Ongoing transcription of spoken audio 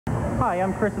Hi,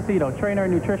 I'm Chris Aceto, trainer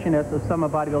and nutritionist of some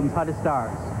of bodybuilding's hottest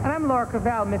stars. And I'm Laura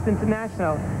Creavalle, Miss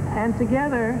International. And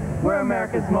together, we're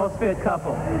America's most fit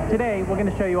couple. Today, we're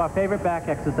going to show you our favorite back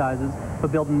exercises for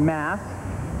building mass,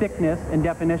 thickness, and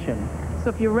definition.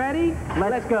 So if you're ready,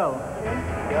 let's go.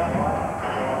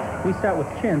 We start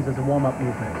with chins as a warm-up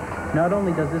movement. Not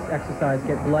only does this exercise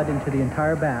get blood into the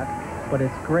entire back, but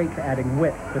it's great for adding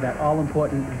width for that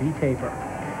all-important V-taper.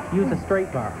 Use a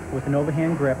straight bar with an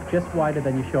overhand grip just wider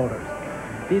than your shoulders.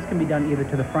 These can be done either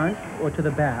to the front or to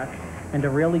the back, and are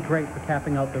really great for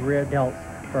capping out the rear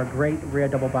delts for a great rear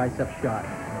double bicep shot.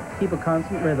 Keep a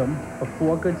constant rhythm of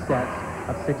 4 good sets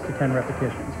of 6 to 10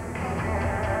 repetitions.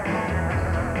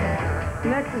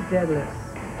 Next is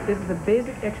deadlifts. This is a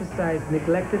basic exercise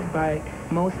neglected by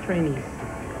most trainees,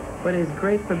 but it is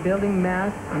great for building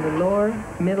mass on the lower,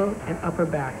 middle, and upper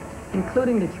back,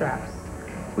 including the traps.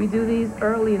 We do these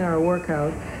early in our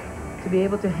workout to be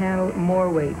able to handle more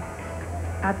weight.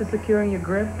 After securing your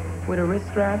grip with a wrist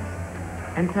strap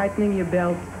and tightening your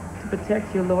belt to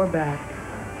protect your lower back,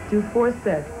 do 4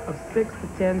 sets of 6 to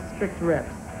 10 strict reps.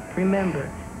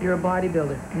 Remember, you're a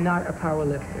bodybuilder, not a power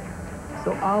lifter.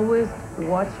 So always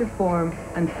watch your form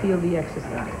and feel the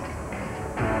exercise.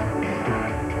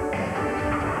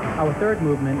 Our third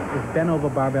movement is bent over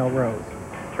barbell rows.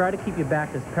 Try to keep your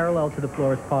back as parallel to the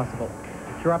floor as possible.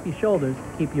 Drop your shoulders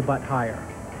to keep your butt higher.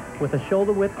 With a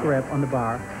shoulder width grip on the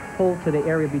bar, pull to the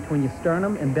area between your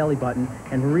sternum and belly button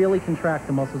and really contract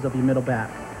the muscles of your middle back.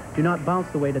 Do not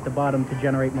bounce the weight at the bottom to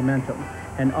generate momentum.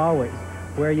 And always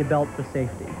wear your belt for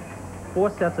safety. 4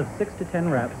 sets of 6 to 10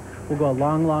 reps will go a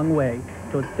long, long way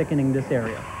towards thickening this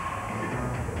area.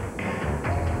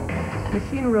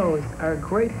 Machine rows are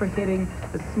great for hitting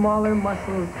the smaller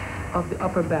muscles of the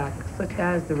upper back, such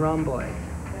as the rhomboid.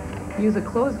 Use a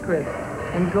close grip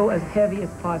and go as heavy as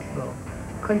possible.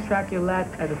 Contract your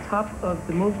lats at the top of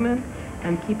the movement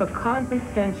and keep a constant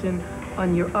tension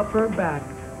on your upper back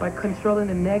by controlling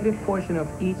the negative portion of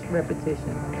each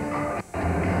repetition.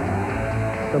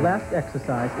 The last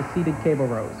exercise is seated cable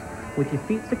rows. With your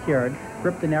feet secured,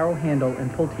 grip the narrow handle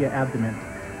and pull to your abdomen.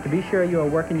 To be sure you are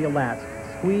working your lats,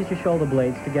 squeeze your shoulder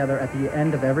blades together at the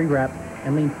end of every rep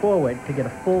and lean forward to get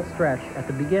a full stretch at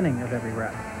the beginning of every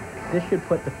rep. This should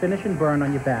put the finishing burn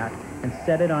on your back and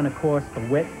set it on a course for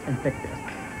width and thickness.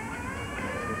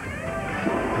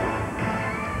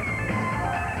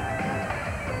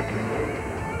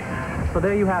 So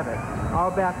there you have it,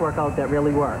 our back workout that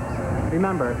really works.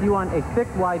 Remember, if you want a thick,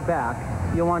 wide back,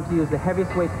 you'll want to use the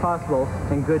heaviest weights possible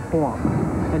in good form.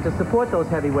 And to support those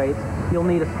heavy weights, you'll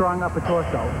need a strong upper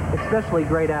torso, especially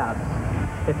great abs.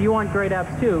 If you want great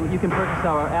abs too, you can purchase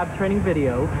our ab training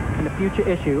video in a future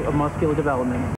issue of Muscular Development.